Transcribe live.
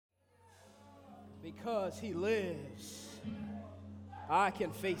Because he lives, I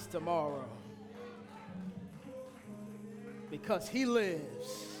can face tomorrow. Because he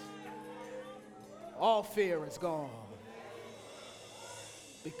lives, all fear is gone.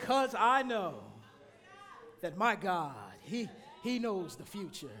 Because I know that my God, he knows the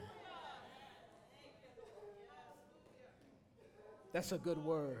future. That's a good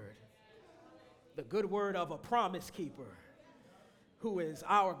word. The good word of a promise keeper who is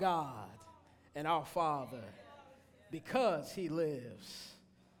our God and our Father. Because he lives.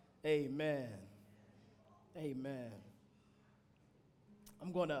 Amen. Amen.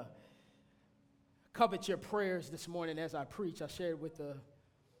 I'm going to covet your prayers this morning as I preach. I shared with the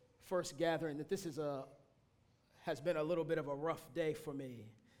first gathering that this has been a little bit of a rough day for me.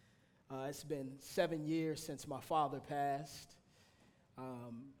 It's been 7 years since my father passed. A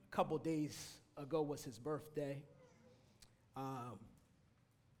couple days ago was his birthday. And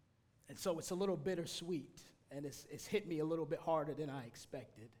so it's a little bittersweet, and it's hit me a little bit harder than I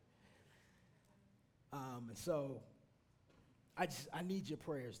expected. And so I need your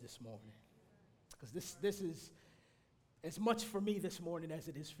prayers this morning, because this is as much for me this morning as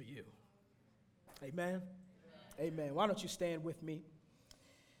it is for you. Amen? Amen. Why don't you stand with me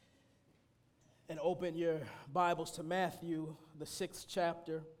and open your Bibles to Matthew, the 6th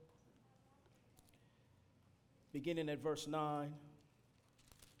chapter, beginning at verse 9.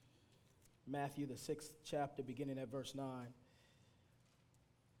 Matthew, the 6th chapter, beginning at verse 9.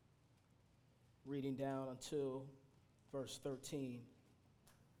 Reading down until verse 13.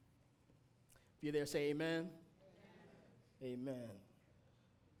 If you're there, say amen. Amen. Amen.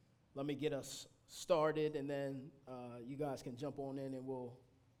 Let me get us started, and then you guys can jump on in and we'll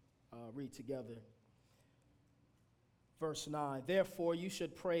read together. Verse 9, therefore you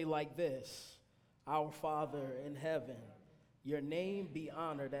should pray like this: Our Father in heaven, your name be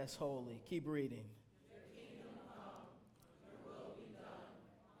honored as holy. Keep reading. Your kingdom come, your will be done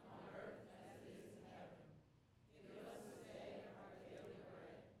on earth as it is in heaven. Give us this day our daily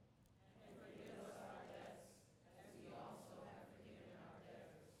bread, and forgive us our debts as we also have forgiven our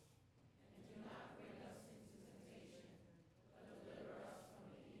debtors. And do not bring us into temptation, but deliver us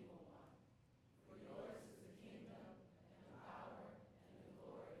from the evil one. For yours is the kingdom, and the power, and the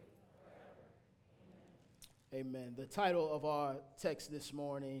glory forever. Amen. The title of our text this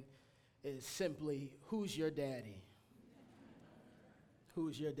morning is simply, Who's Your Daddy?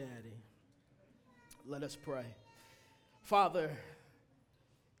 Who's your daddy? Let us pray. Father,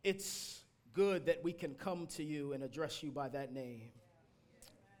 it's good that we can come to you and address you by that name,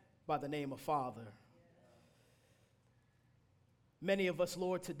 by the name of Father. Many of us,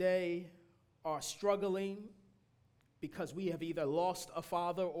 Lord, today are struggling because we have either lost a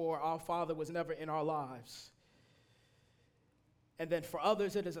father or our father was never in our lives. And then for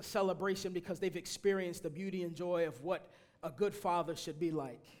others, it is a celebration because they've experienced the beauty and joy of what a good father should be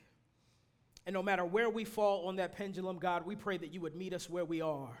like. And no matter where we fall on that pendulum, God, we pray that you would meet us where we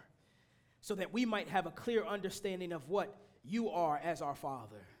are so that we might have a clear understanding of what you are as our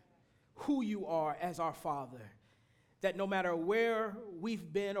Father, who you are as our Father, that no matter where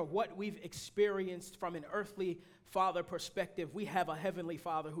we've been or what we've experienced from an earthly father perspective, we have a heavenly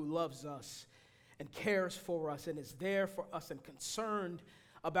Father who loves us and cares for us and is there for us and concerned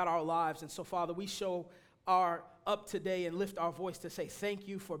about our lives. And so, Father, we show our up today and lift our voice to say thank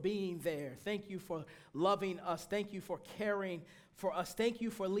you for being there. Thank you for loving us. Thank you for caring for us. Thank you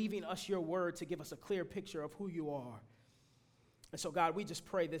for leaving us your word to give us a clear picture of who you are. And so, God, we just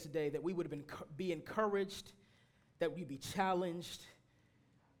pray this day that we would be encouraged, that we be challenged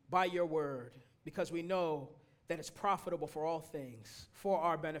by your word, because we know that it's profitable for all things, for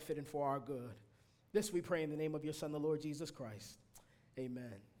our benefit and for our good. This we pray in the name of your Son, the Lord Jesus Christ.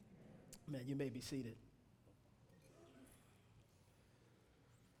 Amen. Amen. You may be seated.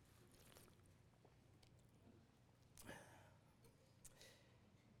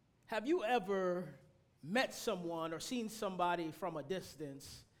 Have you ever met someone or seen somebody from a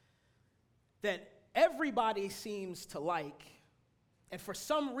distance that everybody seems to like, and for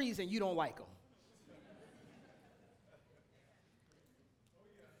some reason you don't like them?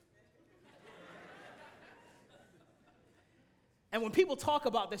 And when people talk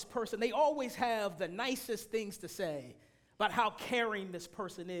about this person, they always have the nicest things to say about how caring this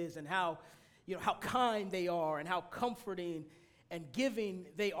person is and how kind they are and how comforting and giving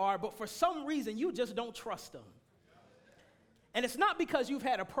they are. But for some reason, you just don't trust them. And it's not because you've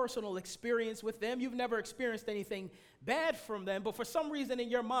had a personal experience with them. You've never experienced anything bad from them. But for some reason in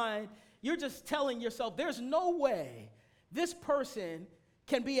your mind, you're just telling yourself, there's no way this person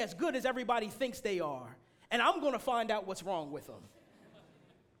can be as good as everybody thinks they are. And I'm going to find out what's wrong with them.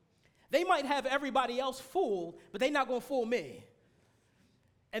 They might have everybody else fooled, but they're not going to fool me.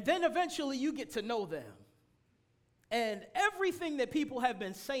 And then eventually you get to know them. And everything that people have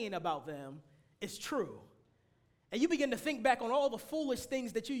been saying about them is true. And you begin to think back on all the foolish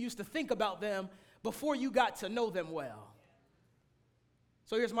things that you used to think about them before you got to know them well.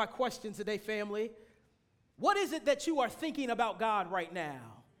 So here's my question today, family. What is it that you are thinking about God right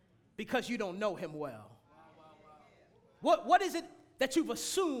now because you don't know him well? What is it that you've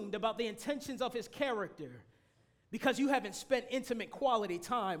assumed about the intentions of his character because you haven't spent intimate quality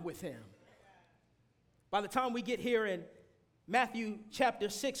time with him? By the time we get here in Matthew chapter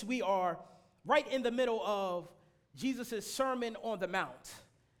 6, we are right in the middle of Jesus' Sermon on the Mount.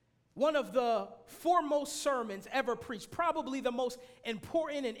 One of the foremost sermons ever preached, probably the most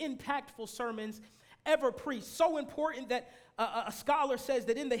important and impactful sermons ever preached. So important that a scholar says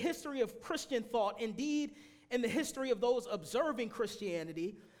that in the history of Christian thought, indeed in the history of those observing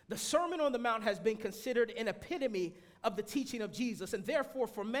Christianity, the Sermon on the Mount has been considered an epitome of the teaching of Jesus, and therefore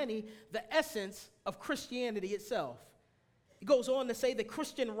for many, the essence of Christianity itself. It goes on to say that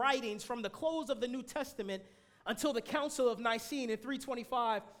Christian writings from the close of the New Testament until the Council of Nicene in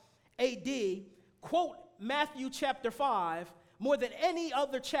 325 AD quote Matthew chapter 5 more than any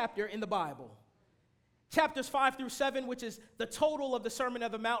other chapter in the Bible. Chapters 5 through 7, which is the total of the Sermon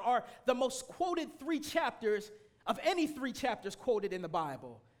on the Mount, are the most quoted 3 chapters of any 3 chapters quoted in the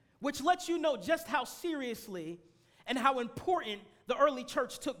Bible, which lets you know just how seriously and how important the early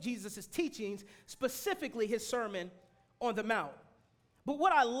church took Jesus' teachings, specifically his Sermon on the Mount. But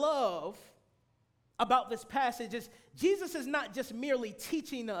what I love about this passage is Jesus is not just merely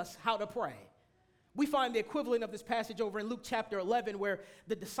teaching us how to pray. We find the equivalent of this passage over in Luke chapter 11, where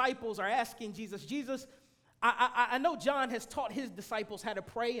the disciples are asking Jesus, I know John has taught his disciples how to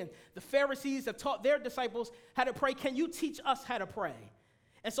pray, and the Pharisees have taught their disciples how to pray. Can you teach us how to pray?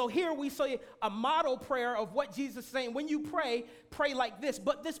 And so here we see a model prayer of what Jesus is saying. When you pray, pray like this.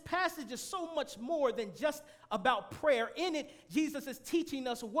 But this passage is so much more than just about prayer. In it, Jesus is teaching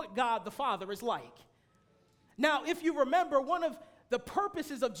us what God the Father is like. Now, if you remember, one of the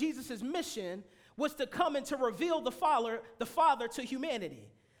purposes of Jesus' mission was to come and to reveal the Father to humanity.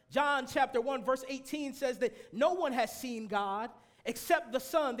 John chapter 1 verse 18 says that no one has seen God except the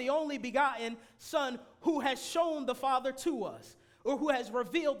Son, the only begotten Son, who has shown the Father to us, or who has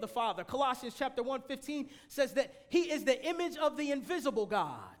revealed the Father. Colossians chapter 1:15 says that he is the image of the invisible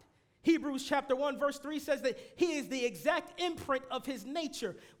God. Hebrews chapter 1 verse 3 says that he is the exact imprint of his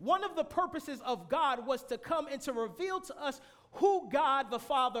nature. One of the purposes of God was to come and to reveal to us who God the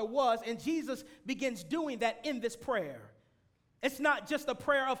Father was, and Jesus begins doing that in this prayer. It's not just a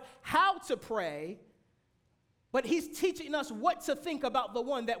prayer of how to pray, but he's teaching us what to think about the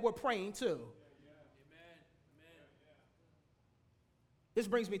one that we're praying to. This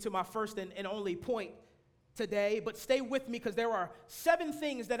brings me to my first and only point today, but stay with me because there are 7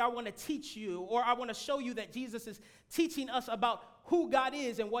 things that I want to teach you, or I want to show you that Jesus is teaching us about who God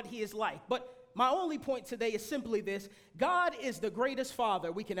is and what he is like. But my only point today is simply this: God is the greatest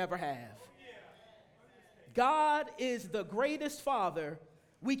Father we can ever have. God is the greatest Father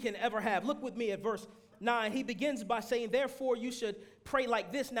we can ever have. Look with me at verse 9. He begins by saying, therefore you should pray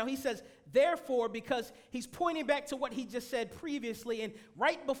like this. Now he says, therefore, because he's pointing back to what he just said previously. And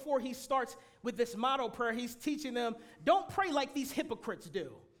right before he starts with this model prayer, he's teaching them, don't pray like these hypocrites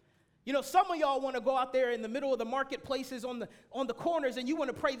do. You know, some of y'all want to go out there in the middle of the marketplaces on the corners, and you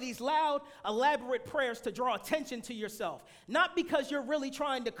want to pray these loud, elaborate prayers to draw attention to yourself. Not because you're really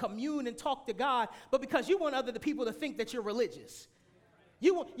trying to commune and talk to God, but because you want other people to think that you're religious.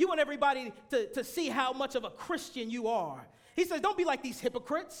 You want everybody to see how much of a Christian you are. He says, don't be like these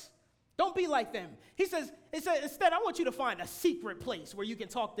hypocrites. Don't be like them. He says, instead, I want you to find a secret place where you can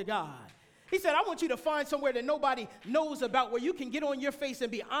talk to God. He said, I want you to find somewhere that nobody knows about, where you can get on your face and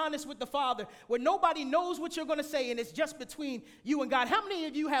be honest with the Father, where nobody knows what you're going to say, and it's just between you and God. How many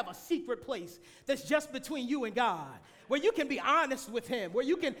of you have a secret place that's just between you and God, where you can be honest with him, where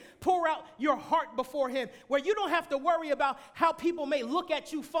you can pour out your heart before him, where you don't have to worry about how people may look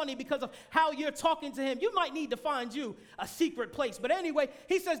at you funny because of how you're talking to him? You might need to find you a secret place. But anyway,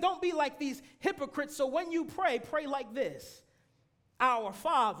 he says, don't be like these hypocrites. So when you pray, pray like this: Our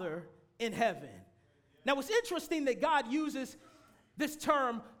Father in heaven. Now, it's interesting that God uses this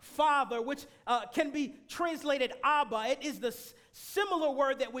term Father, which can be translated Abba. It is the similar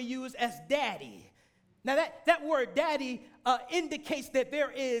word that we use as daddy. Now, that word daddy indicates that there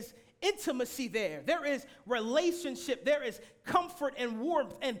is intimacy there. There is relationship. There is comfort and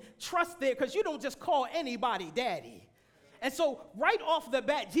warmth and trust there, because you don't just call anybody daddy. And so right off the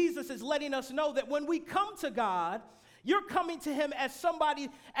bat, Jesus is letting us know that when we come to God, You're coming to him as somebody,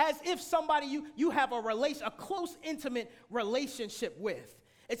 as if somebody you have a close, intimate relationship with.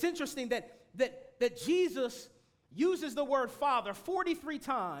 It's interesting that Jesus uses the word Father 43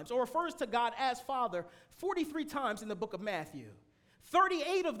 times, or refers to God as Father 43 times in the book of Matthew.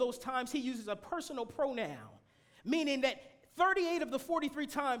 38 of those times he uses a personal pronoun, meaning that 38 of the 43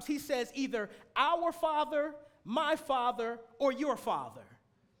 times he says either our Father, my Father, or your Father.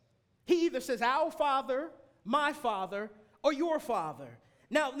 He either says our Father, my Father, or your Father.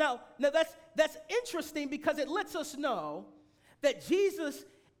 Now that's interesting because it lets us know that Jesus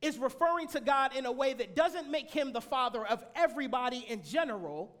is referring to God in a way that doesn't make him the Father of everybody in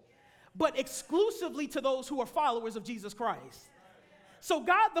general, but exclusively to those who are followers of Jesus Christ. So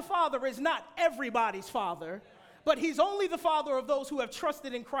God the Father is not everybody's Father, but he's only the Father of those who have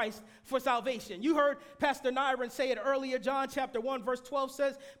trusted in Christ for salvation. You heard Pastor Nyron say it earlier. John chapter 1 verse 12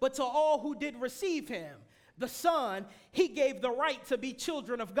 says, but to all who did receive him, the Son, he gave the right to be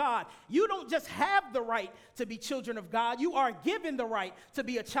children of God. You don't just have the right to be children of God. You are given the right to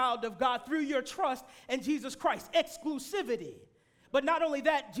be a child of God through your trust in Jesus Christ. Exclusivity. But not only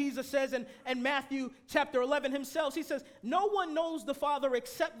that, Jesus says in Matthew chapter 11 himself, he says, no one knows the Father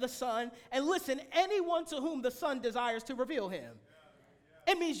except the Son, and listen, anyone to whom the Son desires to reveal him.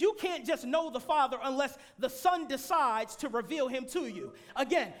 It means you can't just know the Father unless the Son decides to reveal him to you.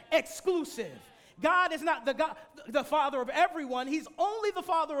 Again, exclusive. God is not the Father of everyone. He's only the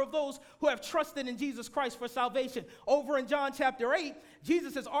Father of those who have trusted in Jesus Christ for salvation. Over in John chapter 8,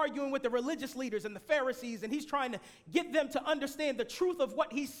 Jesus is arguing with the religious leaders and the Pharisees, and he's trying to get them to understand the truth of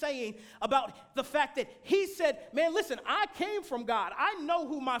what he's saying about the fact that he said, man, listen, I came from God. I know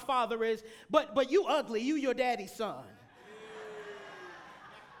who my Father is, but you ugly, you your daddy's son.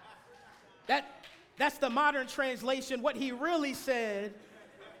 That's the modern translation. What he really said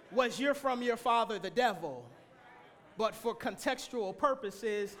was you're from your father, the devil. But for contextual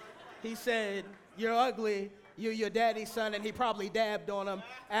purposes, he said, you're ugly, you're your daddy's son, and he probably dabbed on him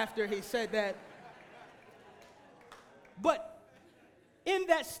after he said that. But in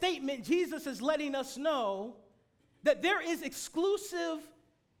that statement, Jesus is letting us know that there is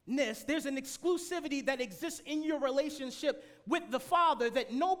exclusiveness, there's an exclusivity that exists in your relationship with the Father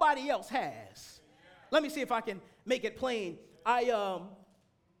that nobody else has. Let me see if I can make it plain.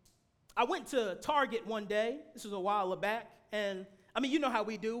 I went to Target one day. This was a while back. And, I mean, you know how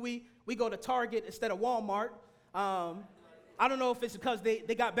we do. We go to Target instead of Walmart. I don't know if it's because they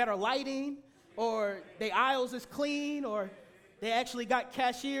got better lighting or the aisles is clean or they actually got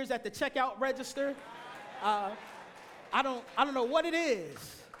cashiers at the checkout register. I don't know what it is.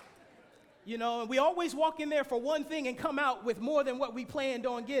 You know, and we always walk in there for one thing and come out with more than what we planned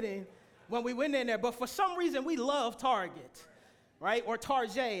on getting when we went in there. But for some reason, we love Target. Right? Or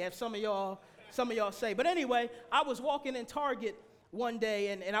Target, as some of y'all say. But anyway, I was walking in Target one day,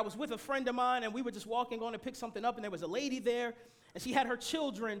 and I was with a friend of mine, and we were just walking, going to pick something up, and there was a lady there, and she had her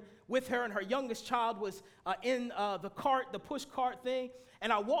children with her, and her youngest child was in the cart, the push cart thing,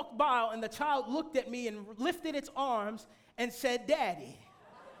 and I walked by, and the child looked at me and lifted its arms and said, Daddy.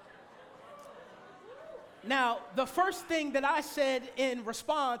 Now, the first thing that I said in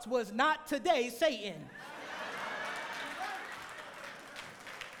response was, not today, Satan.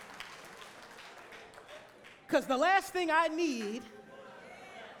 Because the last thing I need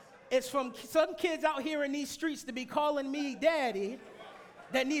is from some kids out here in these streets to be calling me daddy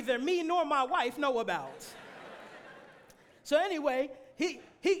that neither me nor my wife know about. So anyway, he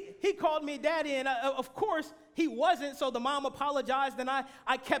called me daddy, and of course he wasn't, so the mom apologized, and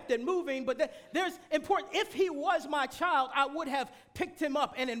I kept it moving. But there's important, if he was my child, I would have picked him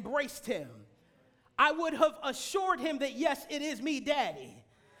up and embraced him. I would have assured him that, yes, it is me, daddy.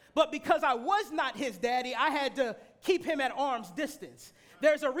 But because I was not his daddy, I had to keep him at arm's distance.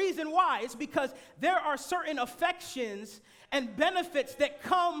 There's a reason why. It's because there are certain affections and benefits that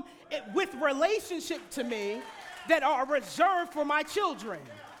come with relationship to me that are reserved for my children.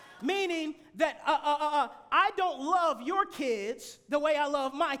 Meaning that I don't love your kids the way I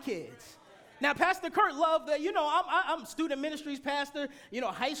love my kids. Now, Pastor Kurt loved that, I'm student ministries pastor,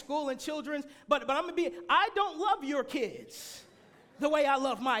 high school and children's, but I don't love your kids the way I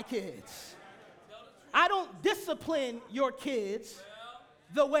love my kids. I don't discipline your kids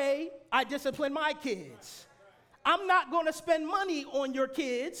the way I discipline my kids. I'm not going to spend money on your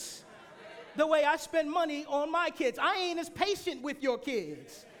kids the way I spend money on my kids. I ain't as patient with your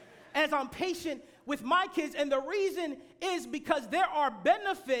kids as I'm patient with my kids. And the reason is because there are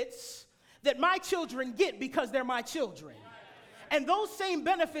benefits that my children get because they're my children. And those same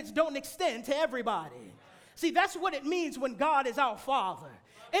benefits don't extend to everybody. See, that's what it means when God is our Father.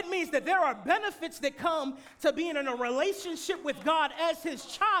 It means that there are benefits that come to being in a relationship with God as his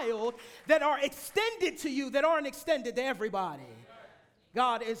child that are extended to you that aren't extended to everybody.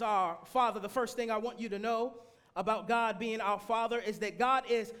 God is our Father. The first thing I want you to know about God being our Father is that God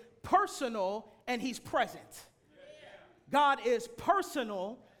is personal and he's present. God is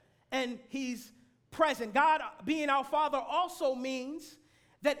personal and he's present. God being our Father also means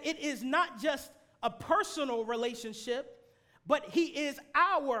that it is not just a personal relationship, but he is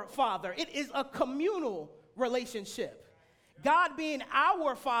our Father. It is a communal relationship. God being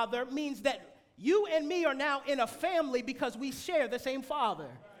our Father means that you and me are now in a family because we share the same Father.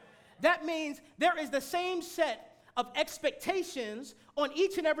 That means there is the same set of expectations on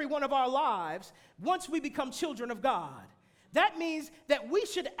each and every one of our lives once we become children of God. That means that we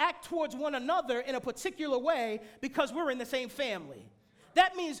should act towards one another in a particular way because we're in the same family.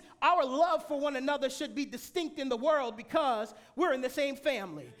 That means our love for one another should be distinct in the world because we're in the same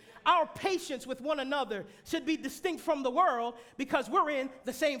family. Our patience with one another should be distinct from the world because we're in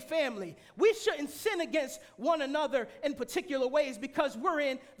the same family. We shouldn't sin against one another in particular ways because we're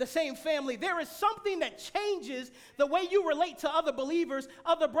in the same family. There is something that changes the way you relate to other believers,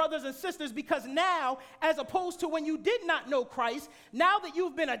 other brothers and sisters, because now, as opposed to when you did not know Christ, now that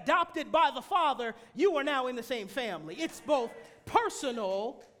you've been adopted by the Father, you are now in the same family. It's both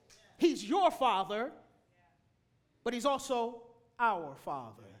personal, he's your Father, but he's also our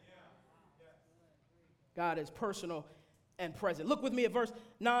Father. God is personal and present. Look with me at verse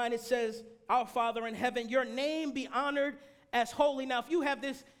 9. It says, our Father in heaven, your name be honored as holy. Now, if you have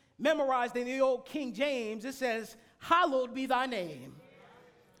this memorized in the old King James, it says, hallowed be thy name.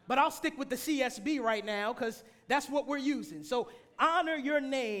 But I'll stick with the CSB right now because that's what we're using. So honor your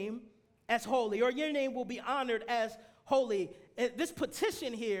name as holy, or your name will be honored as holy. This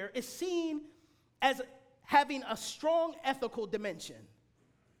petition here is seen as having a strong ethical dimension.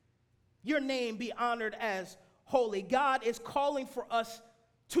 Your name be honored as holy. God is calling for us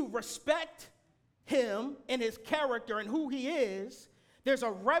to respect him and his character and who he is. There's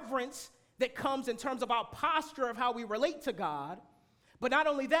a reverence that comes in terms of our posture of how we relate to God. But not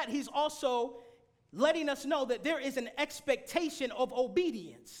only that, he's also letting us know that there is an expectation of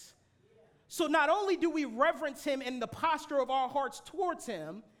obedience. So not only do we reverence him in the posture of our hearts towards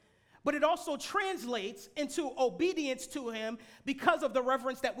him, but it also translates into obedience to him because of the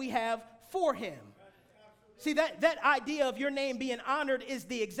reverence that we have for him. See, that idea of your name being honored is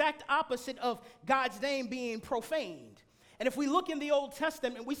the exact opposite of God's name being profaned. And if we look in the Old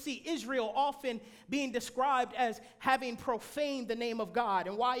Testament, we see Israel often being described as having profaned the name of God.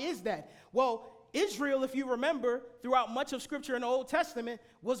 And why is that? Well, Israel, if you remember, throughout much of Scripture in the Old Testament,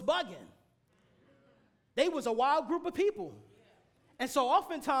 was bugging. They was a wild group of people. And so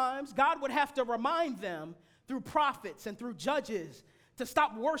oftentimes, God would have to remind them through prophets and through judges to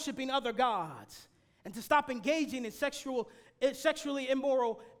stop worshiping other gods and to stop engaging in sexually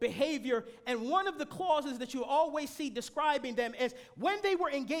immoral behavior. And one of the clauses that you always see describing them is when they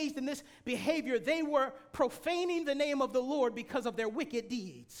were engaged in this behavior, they were profaning the name of the Lord because of their wicked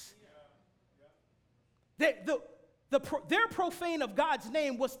deeds. Their profane of God's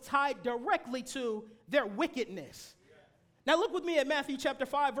name was tied directly to their wickedness. Now look with me at Matthew chapter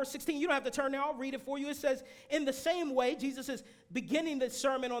 5, verse 16. You don't have to turn there. I'll read it for you. It says, in the same way, Jesus is beginning the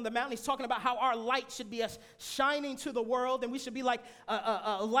Sermon on the Mount. He's talking about how our light should be us shining to the world, and we should be like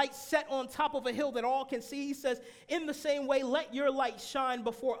a light set on top of a hill that all can see. He says, in the same way, let your light shine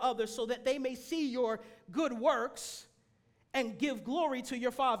before others so that they may see your good works and give glory to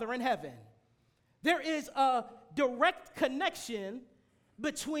your Father in heaven. There is a direct connection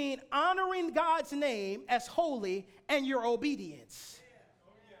between honoring God's name as holy and your obedience.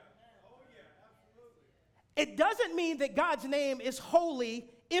 It doesn't mean that God's name is holy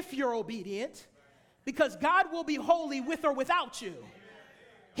if you're obedient, because God will be holy with or without you.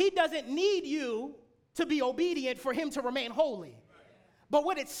 He doesn't need you to be obedient for him to remain holy. But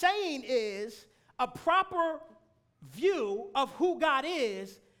what it's saying is a proper view of who God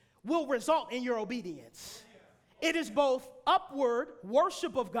is will result in your obedience. It is both upward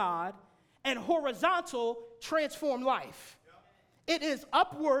worship of God and horizontal transformed life. It is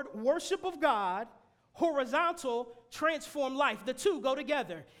upward worship of God, horizontal transformed life. The two go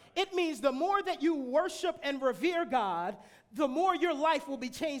together. It means the more that you worship and revere God, the more your life will be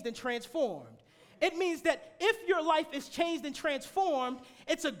changed and transformed. It means that if your life is changed and transformed,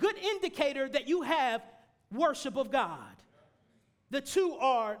 it's a good indicator that you have worship of God. The two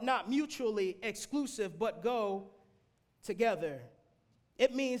are not mutually exclusive, but go together.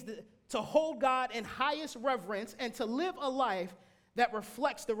 It means to hold God in highest reverence and to live a life that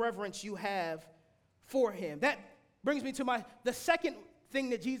reflects the reverence you have for him. That brings me to the second thing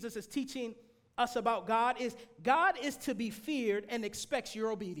that Jesus is teaching us about God is to be feared and expects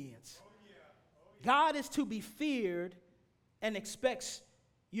your obedience. God is to be feared and expects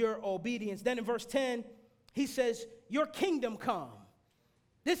your obedience. Then in verse 10, he says, your kingdom come.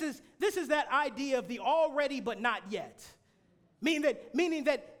 This is that idea of the already but not yet. Meaning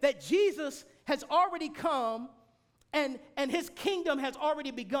that Jesus has already come and his kingdom has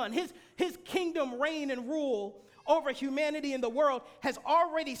already begun. His kingdom reign and rule over humanity and the world has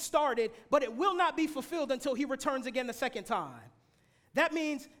already started, but it will not be fulfilled until he returns again the second time. That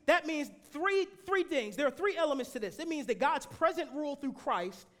means three things. There are three elements to this. It means that God's present rule through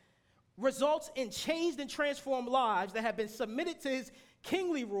Christ results in changed and transformed lives that have been submitted to his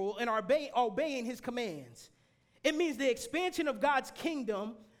kingly rule and are obeying his commands. It means the expansion of God's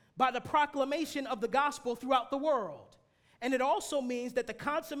kingdom by the proclamation of the gospel throughout the world. And it also means that the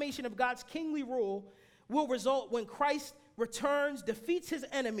consummation of God's kingly rule will result when Christ returns, defeats his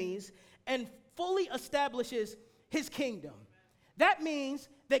enemies, and fully establishes his kingdom. That means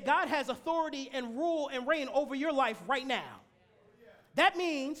that God has authority and rule and reign over your life right now. That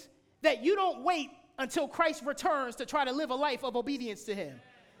means that you don't wait until Christ returns to try to live a life of obedience to him.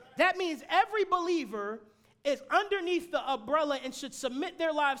 That means every believer is underneath the umbrella and should submit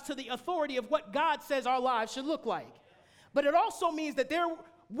their lives to the authority of what God says our lives should look like. But it also means that there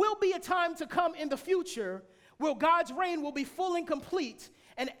will be a time to come in the future where God's reign will be full and complete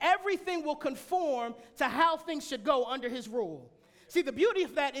and everything will conform to how things should go under his rule. See, the beauty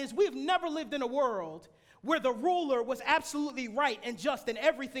of that is we've never lived in a world where the ruler was absolutely right and just in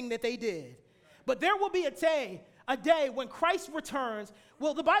everything that they did. But there will be a day when Christ returns.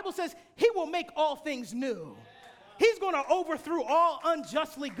 Well, the Bible says he will make all things new. He's going to overthrow all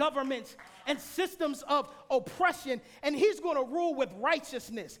unjustly governments and systems of oppression, and he's going to rule with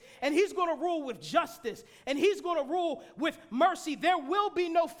righteousness, and he's going to rule with justice, and he's going to rule with mercy. There will be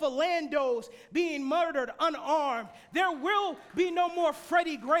no Philandos being murdered unarmed. There will be no more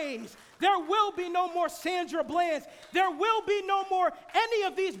Freddie Grays. There will be no more Sandra Bland's. There will be no more any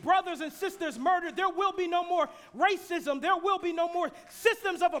of these brothers and sisters murdered. There will be no more racism. There will be no more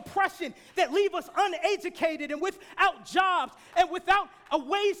systems of oppression that leave us uneducated and without jobs and without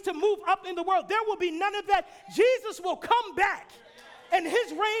ways to move up in the world. There will be none of that. Jesus will come back, and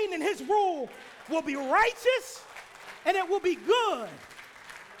his reign and his rule will be righteous, and it will be good.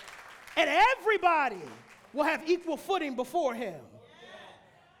 And everybody will have equal footing before him.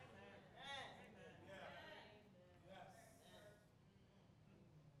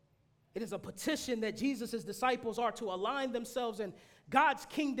 It is a petition that Jesus' disciples are to align themselves in God's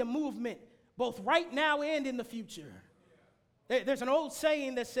kingdom movement, both right now and in the future. There's an old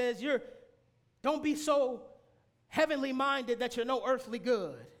saying that says, don't be so heavenly minded that you're no earthly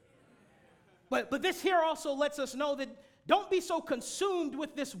good. But this here also lets us know that don't be so consumed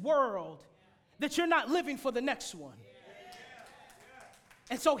with this world that you're not living for the next one.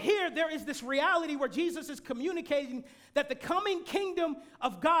 And so here there is this reality where Jesus is communicating that the coming kingdom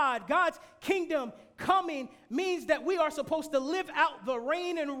of God, God's kingdom coming, means that we are supposed to live out the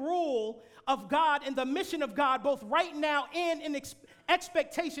reign and rule of God and the mission of God both right now and in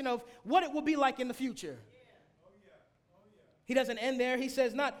expectation of what it will be like in the future. He doesn't end there. He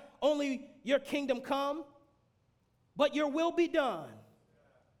says not only your kingdom come, but your will be done.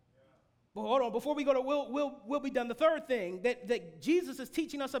 But hold on, before we go to will be done, the third thing that Jesus is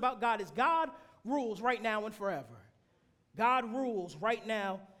teaching us about God is God rules right now and forever. God rules right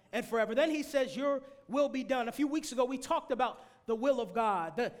now and forever. Then he says, your will be done. A few weeks ago, we talked about the will of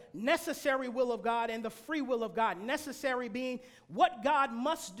God, the necessary will of God and the free will of God. Necessary being what God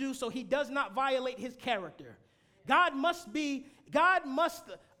must do so he does not violate his character. God must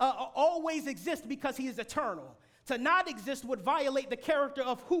always exist because he is eternal. To not exist would violate the character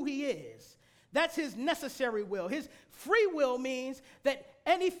of who he is. That's his necessary will. His free will means that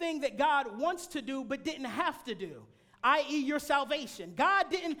anything that God wants to do but didn't have to do, i.e. your salvation. God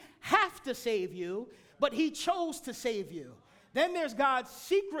didn't have to save you, but he chose to save you. Then there's God's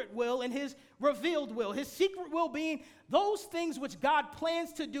secret will and his revealed will. His secret will being those things which God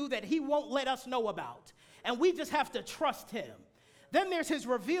plans to do that he won't let us know about. And we just have to trust him. Then there's his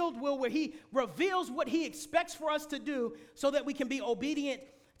revealed will where he reveals what he expects for us to do so that we can be obedient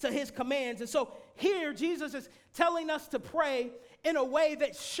to his commands. And so here Jesus is telling us to pray in a way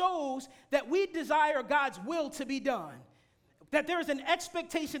that shows that we desire God's will to be done. That there is an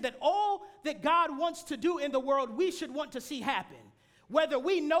expectation that all that God wants to do in the world, we should want to see happen. Whether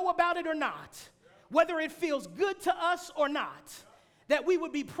we know about it or not. Whether it feels good to us or not. That we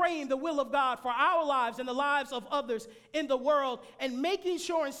would be praying the will of God for our lives and the lives of others in the world and making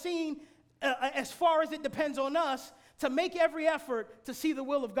sure and seeing as far as it depends on us to make every effort to see the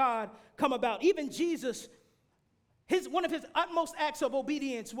will of God come about. Even Jesus, one of his utmost acts of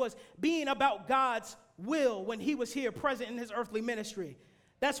obedience was being about God's will when he was here present in his earthly ministry.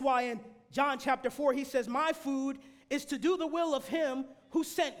 That's why in John chapter 4, he says, my food is to do the will of him who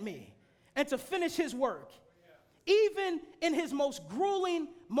sent me and to finish his work. Even in his most grueling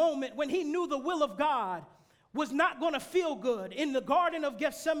moment when he knew the will of God was not going to feel good, in the Garden of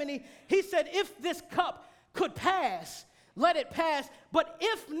Gethsemane, he said, if this cup could pass, let it pass. But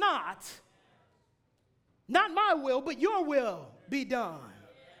if not my will, but your will be done.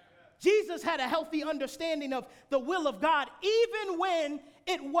 Jesus had a healthy understanding of the will of God, even when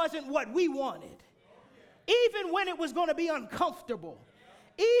it wasn't what we wanted, even when it was going to be uncomfortable,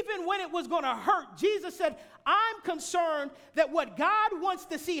 even when it was going to hurt. Jesus said, I'm concerned that what God wants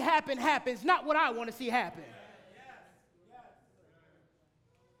to see happen happens, not what I want to see happen.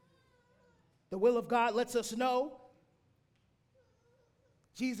 The will of God lets us know.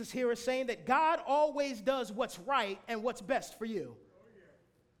 Jesus here is saying that God always does what's right and what's best for you.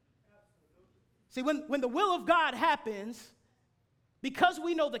 See, when the will of God happens, because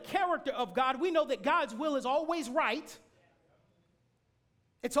we know the character of God, we know that God's will is always right.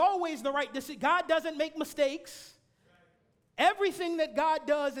 It's always the right decision. God doesn't make mistakes. Everything that God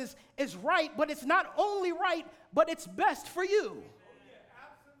does is right, but it's not only right, but it's best for you.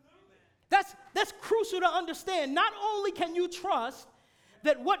 That's crucial to understand. Not only can you trust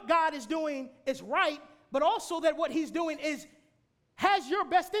that what God is doing is right, but also that what he's doing has your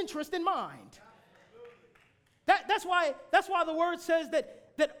best interest in mind. That's why the word says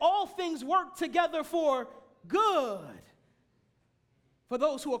that all things work together for good for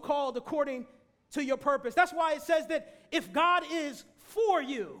those who are called according to your purpose. That's why it says that if God is for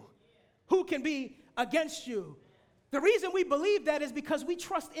you, who can be against you? The reason we believe that is because we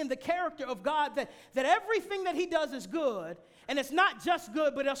trust in the character of God, that everything that he does is good, and it's not just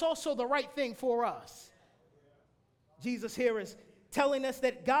good, but it's also the right thing for us. Jesus here is telling us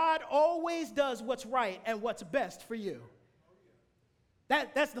that God always does what's right and what's best for you.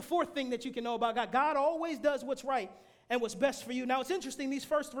 That's the fourth thing that you can know about God. God always does what's right and what's best for you. Now, it's interesting, these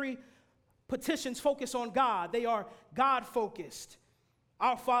first three petitions focus on God. They are God-focused.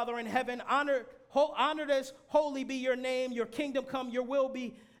 Our Father in heaven, honored as holy be your name, your kingdom come, your will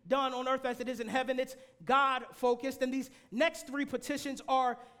be done on earth as it is in heaven. It's God-focused. And these next three petitions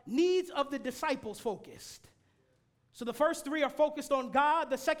are needs of the disciples focused. So the first three are focused on God.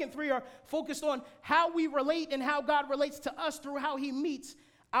 The second three are focused on how we relate and how God relates to us through how he meets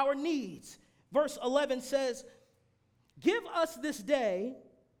our needs. Verse 11 says, give us this day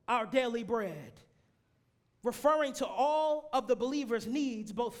our daily bread, referring to all of the believers'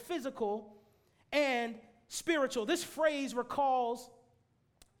 needs, both physical and spiritual. This phrase recalls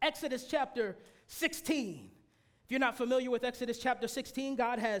Exodus chapter 16. If you're not familiar with Exodus chapter 16,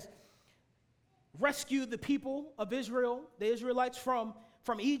 God has rescued the people of Israel, the Israelites, from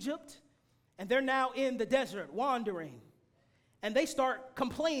Egypt, and they're now in the desert wandering. And they start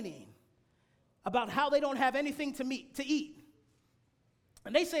complaining about how they don't have anything to eat.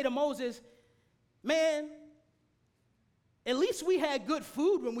 And they say to Moses, man, at least we had good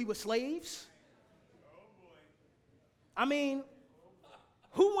food when we were slaves. I mean,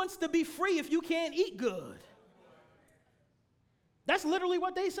 who wants to be free if you can't eat good? That's literally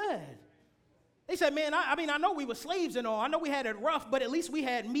what they said. They said, man, I know we were slaves and all. I know we had it rough, but at least we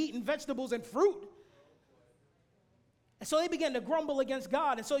had meat and vegetables and fruit. And so they began to grumble against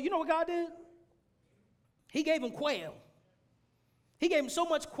God. And so you know what God did? He gave them quail. He gave them so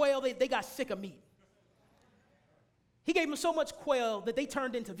much quail, they got sick of meat. He gave them so much quail that they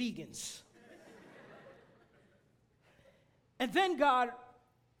turned into vegans. And then God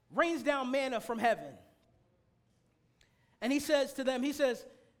rains down manna from heaven. And he says to them, he says,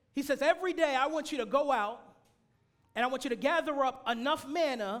 every day I want you to go out and I want you to gather up enough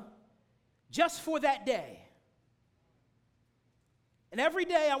manna just for that day. And every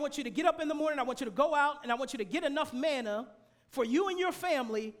day I want you to get up in the morning, I want you to go out and I want you to get enough manna for you and your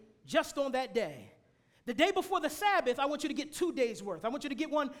family just on that day. The day before the Sabbath, I want you to get 2 days worth. I want you to get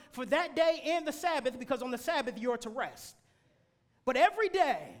one for that day and the Sabbath, because on the Sabbath you're to rest. But every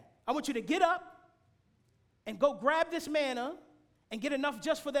day, I want you to get up and go grab this manna and get enough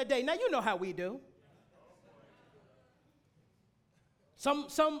just for that day. Now, you know how we do. Some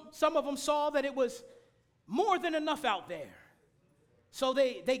of them saw that it was more than enough out there. So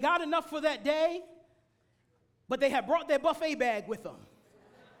they got enough for that day, but they had brought their buffet bag with them.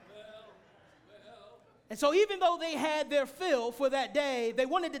 And so even though they had their fill for that day, they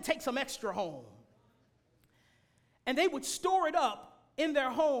wanted to take some extra home. And they would store it up in their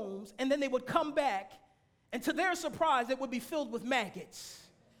homes, and then they would come back And to their surprise, it would be filled with maggots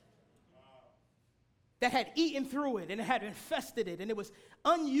that had eaten through it and it had infested it, and it was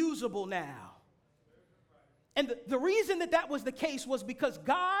unusable now. And the reason that was the case was because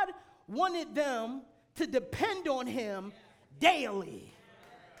God wanted them to depend on him daily.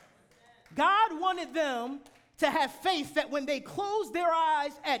 God wanted them to have faith that when they closed their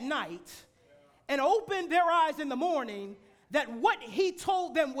eyes at night and opened their eyes in the morning, that what he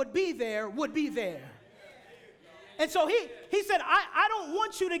told them would be there would be there. And so he said, I don't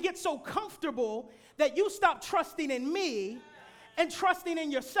want you to get so comfortable that you stop trusting in me and trusting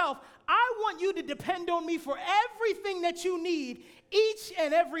in yourself. I want you to depend on me for everything that you need each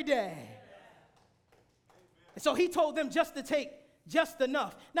and every day. And so he told them just to take just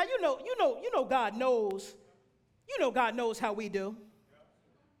enough. Now, you know God knows. God knows how we do.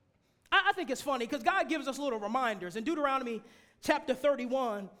 I think it's funny because God gives us little reminders. In Deuteronomy chapter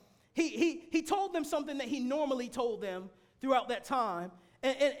 31, he told them something that he normally told them throughout that time.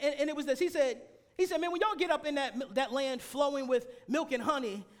 And it was this. He said, man, when y'all get up in that land flowing with milk and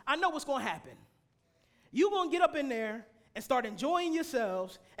honey, I know what's going to happen. You're going to get up in there and start enjoying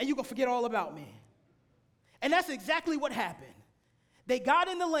yourselves, and you're going to forget all about me. And that's exactly what happened. They got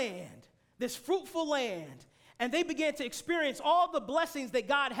in the land, this fruitful land, and they began to experience all the blessings that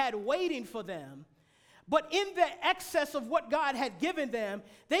God had waiting for them. But in the excess of what God had given them,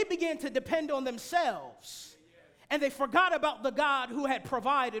 they began to depend on themselves. And they forgot about the God who had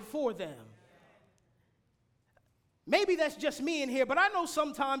provided for them. Maybe that's just me in here, but I know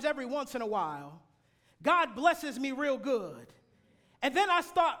sometimes, every once in a while, God blesses me real good. And then I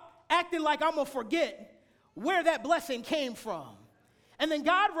start acting like I'm going to forget where that blessing came from. And then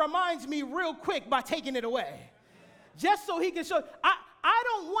God reminds me real quick by taking it away. Just so he can show, I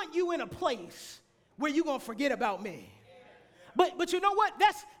don't want you in a place where you're going to forget about me. But you know what?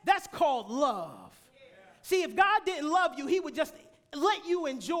 That's called love. See, if God didn't love you, he would just let you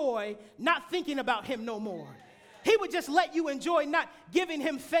enjoy not thinking about him no more. He would just let you enjoy not giving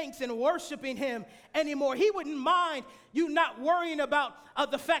him thanks and worshiping him anymore. He wouldn't mind you not worrying about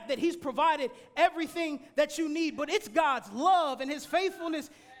the fact that he's provided everything that you need. But it's God's love and his faithfulness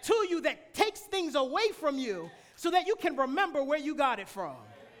to you that takes things away from you so that you can remember where you got it from.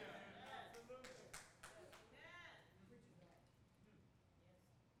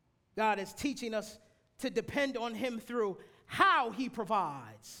 God is teaching us to depend on him through how he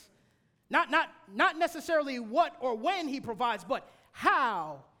provides. Not necessarily what or when he provides, but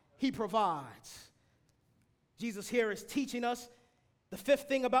how he provides. Jesus here is teaching us the fifth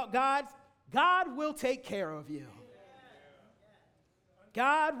thing about God. God will take care of you.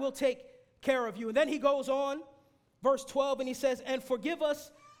 God will take care of you. And then he goes on, verse 12, and he says, and forgive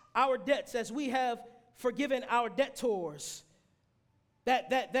us our debts as we have forgiven our debtors.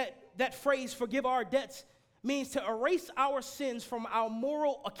 That phrase, forgive our debts, means to erase our sins from our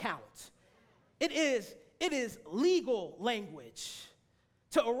moral account. It is legal language.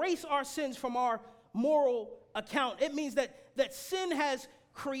 To erase our sins from our moral account. It means that sin has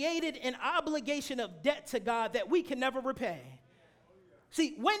created an obligation of debt to God that we can never repay.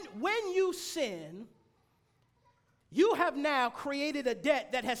 See, when you sin, you have now created a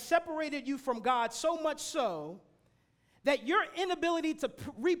debt that has separated you from God so much so that your inability to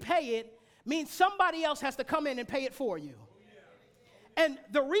repay it means somebody else has to come in and pay it for you. And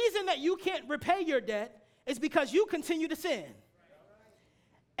the reason that you can't repay your debt is because you continue to sin.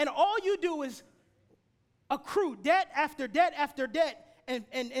 And all you do is accrue debt after debt after debt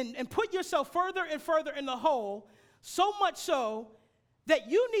and put yourself further and further in the hole, so much so that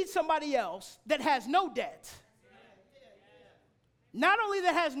you need somebody else that has no debt. Not only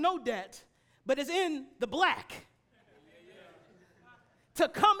that has no debt, but is in the black, to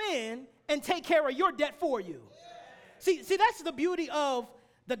come in and take care of your debt for you. See, that's the beauty of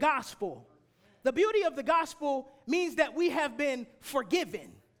the gospel. The beauty of the gospel means that we have been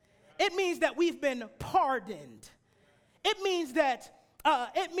forgiven. It means that we've been pardoned. It means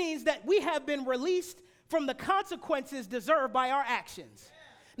that we have been released from the consequences deserved by our actions.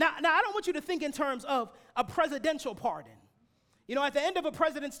 Now I don't want you to think in terms of a presidential pardon. You know, at the end of a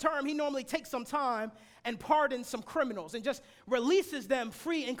president's term, he normally takes some time and pardons some criminals and just releases them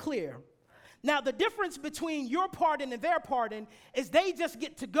free and clear. Now, the difference between your pardon and their pardon is they just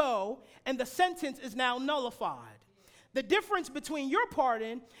get to go and the sentence is now nullified. The difference between your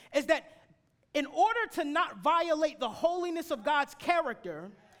pardon is that in order to not violate the holiness of God's character,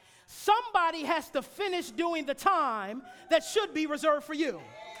 somebody has to finish doing the time that should be reserved for you.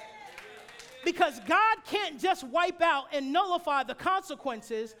 Because God can't just wipe out and nullify the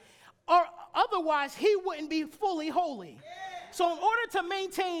consequences, or otherwise he wouldn't be fully holy. So in order to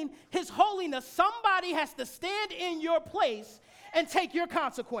maintain his holiness, somebody has to stand in your place and take your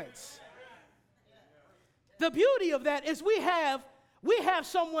consequence. The beauty of that is we have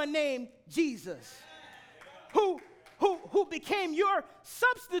someone named Jesus who became your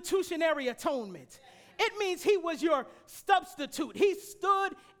substitutionary atonement. It means he was your substitute. He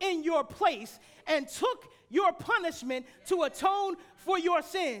stood in your place and took your punishment to atone for your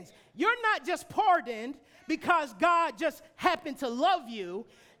sins. You're not just pardoned because God just happened to love you.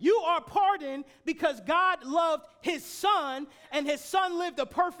 You are pardoned because God loved his son, and his son lived a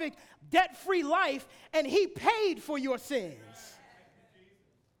perfect, debt-free life, and he paid for your sins.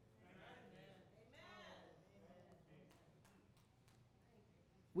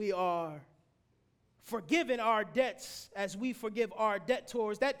 We are forgiven our debts as we forgive our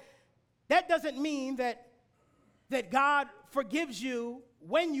debtors. That doesn't mean that God forgives you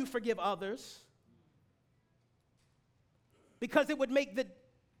when you forgive others, because it would make the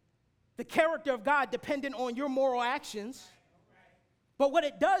character of God dependent on your moral actions. But what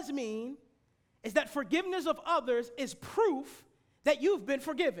it does mean is that forgiveness of others is proof that you've been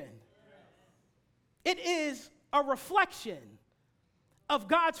forgiven. It is a reflection of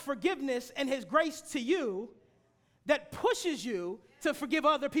God's forgiveness and his grace to you that pushes you to forgive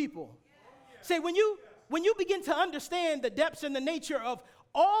other people. Say, when you begin to understand the depths and the nature of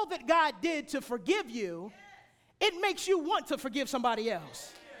all that God did to forgive you, it makes you want to forgive somebody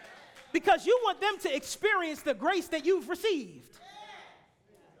else, because you want them to experience the grace that you've received.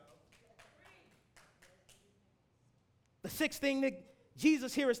 The sixth thing that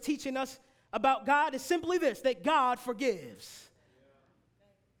Jesus here is teaching us about God is simply this, that God forgives.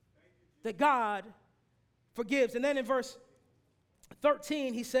 That God forgives. And then in verse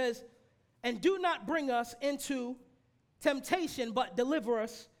 13, he says, and do not bring us into temptation, but deliver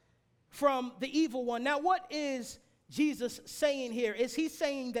us from the evil one. Now, what is Jesus saying here? Is he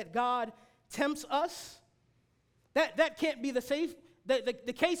saying that God tempts us? That can't be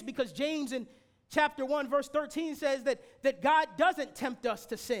the case, because James in chapter 1, verse 13 says that God doesn't tempt us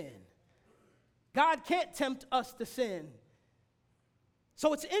to sin. God can't tempt us to sin.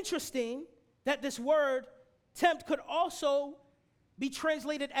 So it's interesting that this word tempt could also be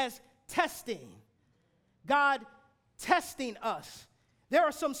translated as testing. God testing us. There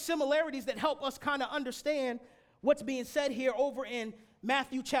are some similarities that help us kind of understand what's being said here over in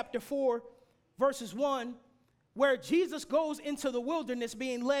Matthew chapter 4, verses 1, where Jesus goes into the wilderness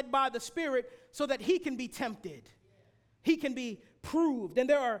being led by the Spirit so that he can be tempted. He can be proved. And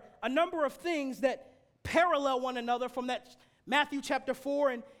there are a number of things that parallel one another from that Matthew chapter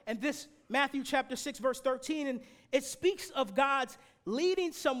 4 and this Matthew chapter 6, verse 13. And it speaks of God's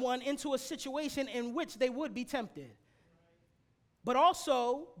leading someone into a situation in which they would be tempted. But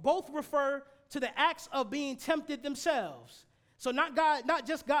also, both refer to the acts of being tempted themselves. So not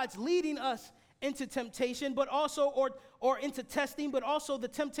just God's leading us into temptation, but also, or into testing, but also the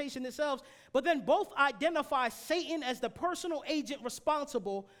temptation itself. But then both identify Satan as the personal agent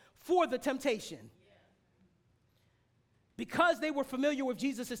responsible for the temptation. Because they were familiar with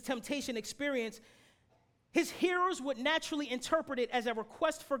Jesus' temptation experience, his hearers would naturally interpret it as a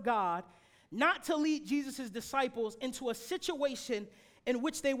request for God not to lead Jesus' disciples into a situation in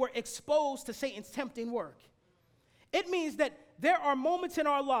which they were exposed to Satan's tempting work. It means that there are moments in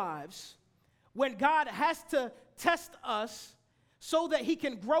our lives when God has to test us so that he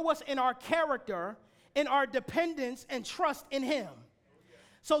can grow us in our character, in our dependence and trust in him.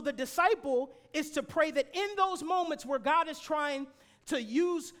 So the disciple is to pray that in those moments where God is trying to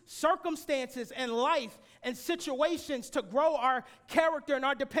use circumstances and life and situations to grow our character and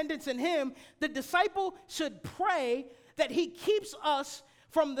our dependence in him, the disciple should pray that he keeps us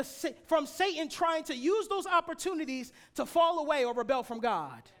from Satan trying to use those opportunities to fall away or rebel from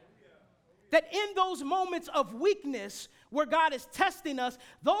God. That in those moments of weakness where God is testing us,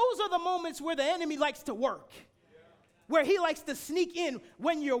 those are the moments where the enemy likes to work, where he likes to sneak in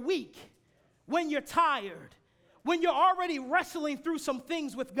when you're weak, when you're tired, when you're already wrestling through some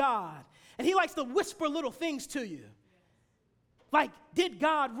things with God. And he likes to whisper little things to you. Like, did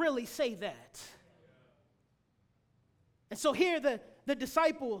God really say that? And so here the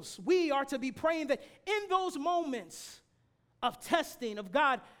disciples, we are to be praying that in those moments of testing, of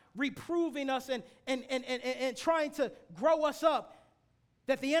God reproving us and trying to grow us up,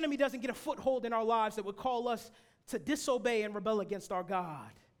 that the enemy doesn't get a foothold in our lives that would call us to disobey and rebel against our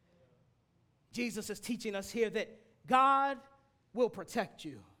God. Jesus is teaching us here that God will protect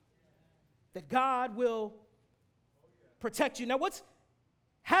you. That God will protect you. Now, what's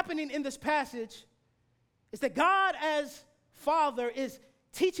happening in this passage is that God, as Father, is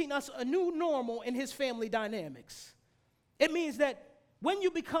teaching us a new normal in his family dynamics. It means that when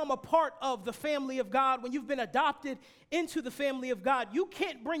you become a part of the family of God, when you've been adopted into the family of God, you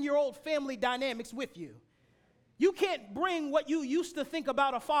can't bring your old family dynamics with you. You can't bring what you used to think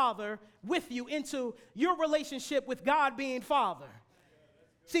about a father with you into your relationship with God being Father.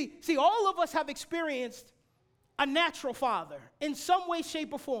 See, all of us have experienced a natural father in some way,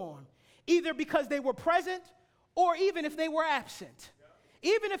 shape, or form, either because they were present or even if they were absent.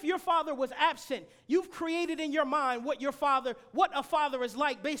 Even if your father was absent, you've created in your mind what a father is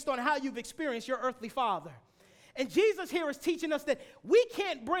like based on how you've experienced your earthly father. And Jesus here is teaching us that we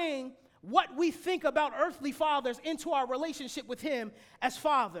can't bring what we think about earthly fathers into our relationship with him as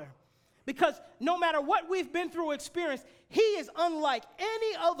Father. Because no matter what we've been through or experienced, he is unlike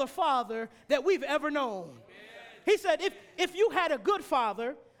any other father that we've ever known. Amen. He said, if you had a good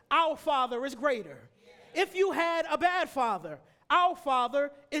father, our Father is greater. If you had a bad father, our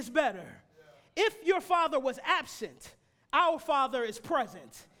Father is better. If your father was absent, our Father is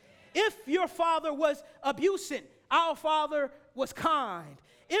present. If your father was abusive, our Father was kind.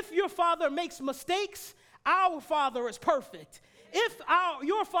 If your father makes mistakes, our Father is perfect. If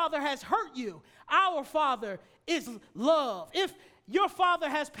your father has hurt you, our Father is love. If your father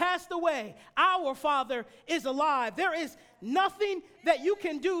has passed away, our Father is alive. There is nothing that you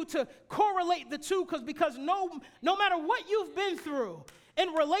can do to correlate the two because no matter what you've been through in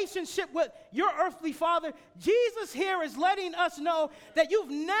relationship with your earthly father, Jesus here is letting us know that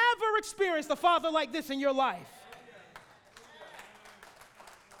you've never experienced a father like this in your life.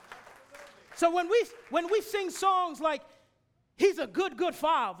 So when we sing songs like, he's a good, good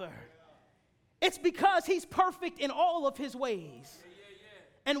father, it's because he's perfect in all of his ways.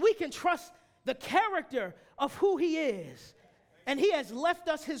 And we can trust the character of who he is. And he has left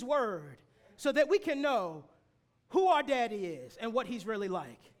us his word so that we can know who our daddy is and what he's really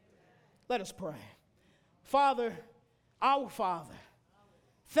like. Let us pray. Father, our Father,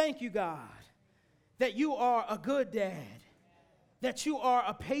 thank you, God, that you are a good dad, that you are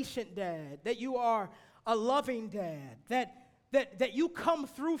a patient dad, that you are a loving dad, that you come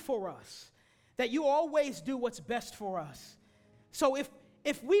through for us, that you always do what's best for us. So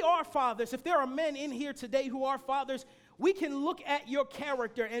if we are fathers, if there are men in here today who are fathers, we can look at your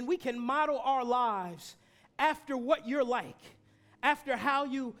character and we can model our lives after what you're like, after how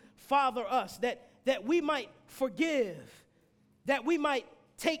you father us, that we might forgive, that we might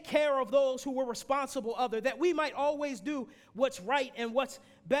take care of those who were responsible other, that we might always do what's right and what's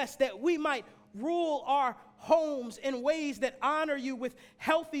best, that we might rule our homes in ways that honor you with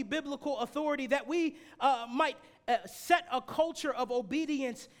healthy biblical authority, that we might set a culture of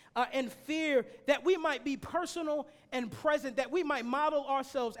obedience and fear, that we might be personal and present, that we might model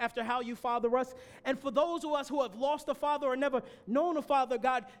ourselves after how you father us. And for those of us who have lost a father or never known a father,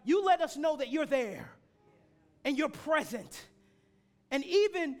 God, you let us know that you're there and you're present. And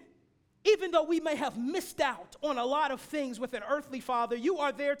even though we may have missed out on a lot of things with an earthly father, you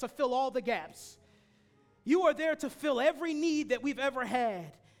are there to fill all the gaps. You are there to fill every need that we've ever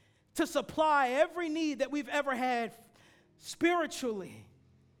had, to supply every need that we've ever had spiritually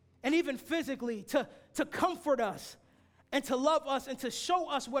and even physically, to comfort us and to love us and to show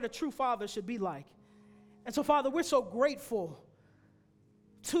us what a true father should be like. And so, Father, we're so grateful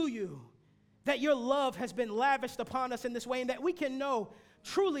to you that your love has been lavished upon us in this way and that we can know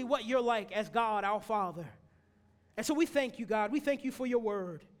truly what you're like as God, our Father. And so we thank you, God. We thank you for your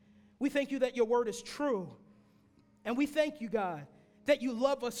word. We thank you that your word is true. And we thank you, God, that you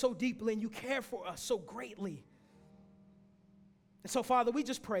love us so deeply and you care for us so greatly. And so, Father, we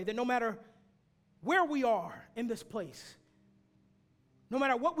just pray that no matter where we are in this place, no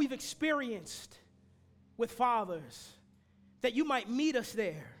matter what we've experienced with fathers, that you might meet us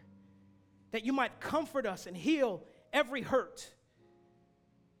there, that you might comfort us and heal every hurt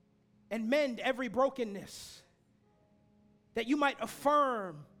and mend every brokenness, that you might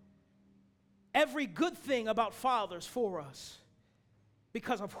affirm every good thing about fathers for us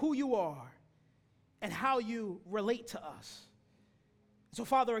because of who you are and how you relate to us. So,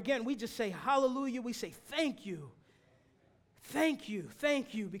 Father, again, we just say hallelujah. We say thank you. Thank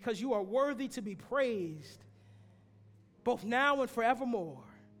you, because you are worthy to be praised, both now and forevermore.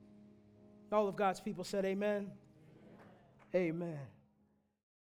 All of God's people said amen. Amen.